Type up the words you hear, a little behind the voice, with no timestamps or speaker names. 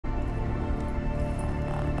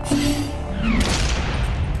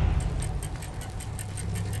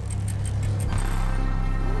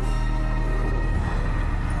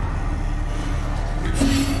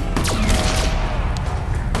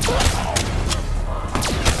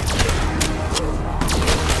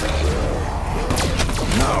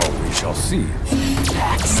Shall see.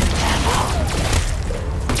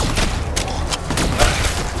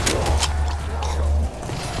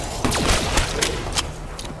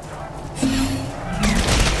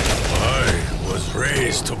 I was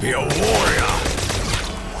raised to be a warrior.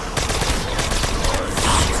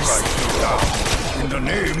 Strike you down in the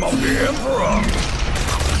name of the Emperor.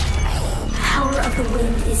 Power of the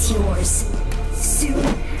wind is yours. Soon, I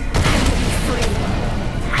will be free.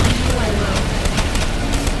 I know I will.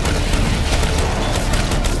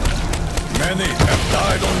 Many have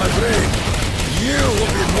died on my grave. You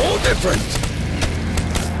will be no different.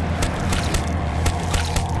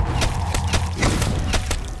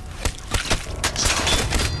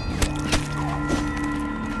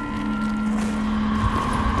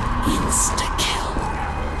 Insta-kill.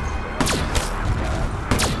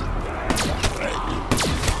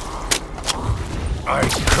 I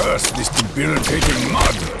curse this debilitating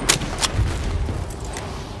mud.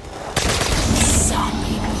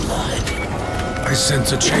 Zombie blood. I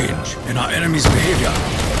sense a change in our enemy's behavior.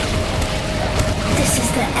 This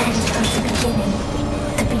is the end of the beginning.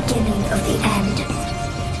 The beginning of the end.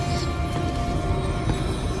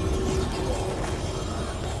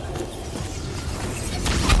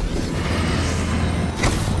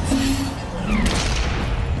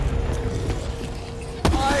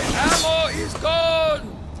 My ammo is gone!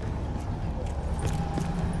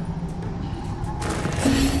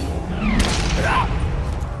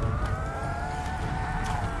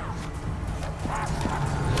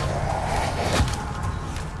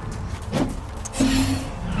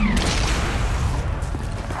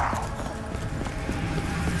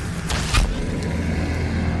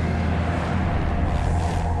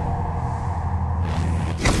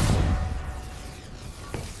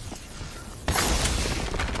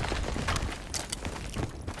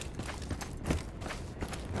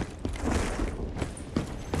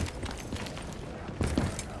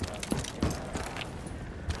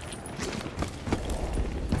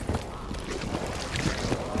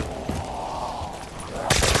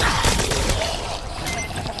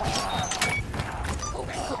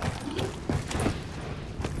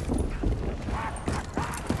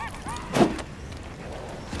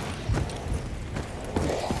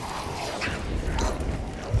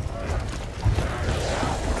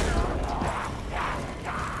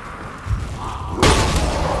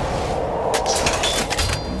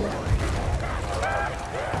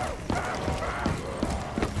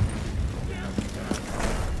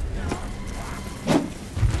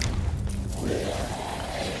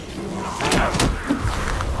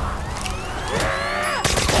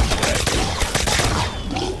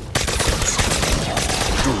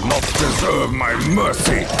 Deserve my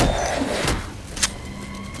mercy.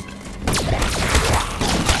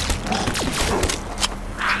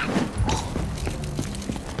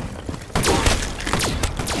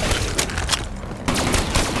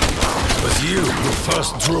 It was you who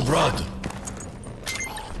first drew blood.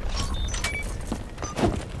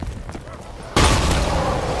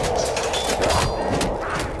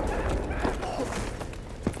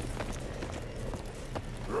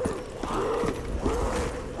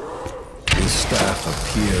 Staff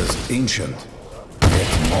appears ancient, yet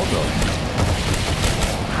modern.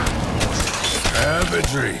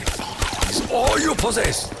 Savagery is all you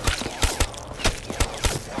possess.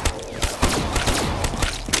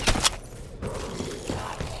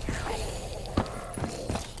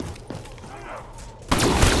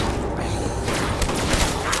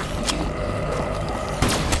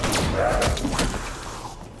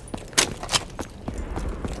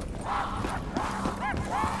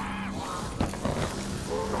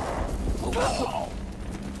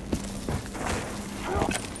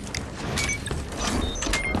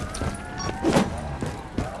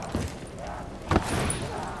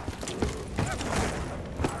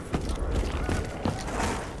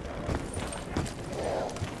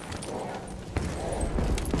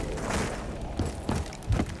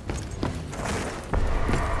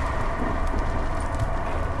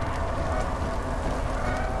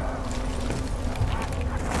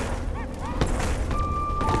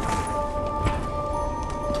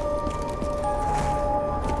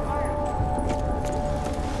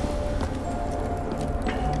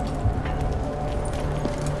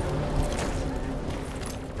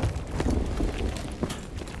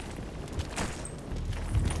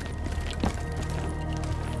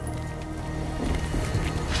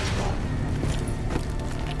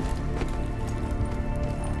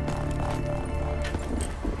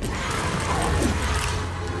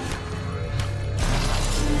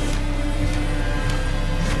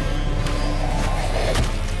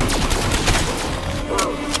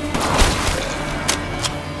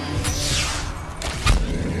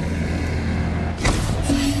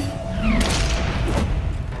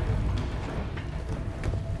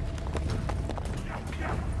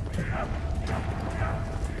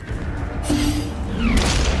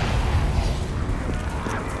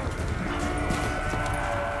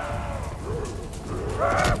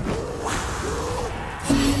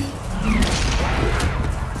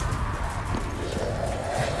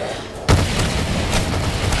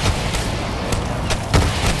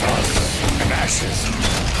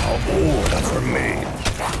 Oh, that's for me.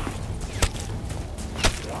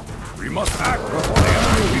 We must act before the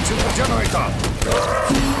enemy reaches the generator.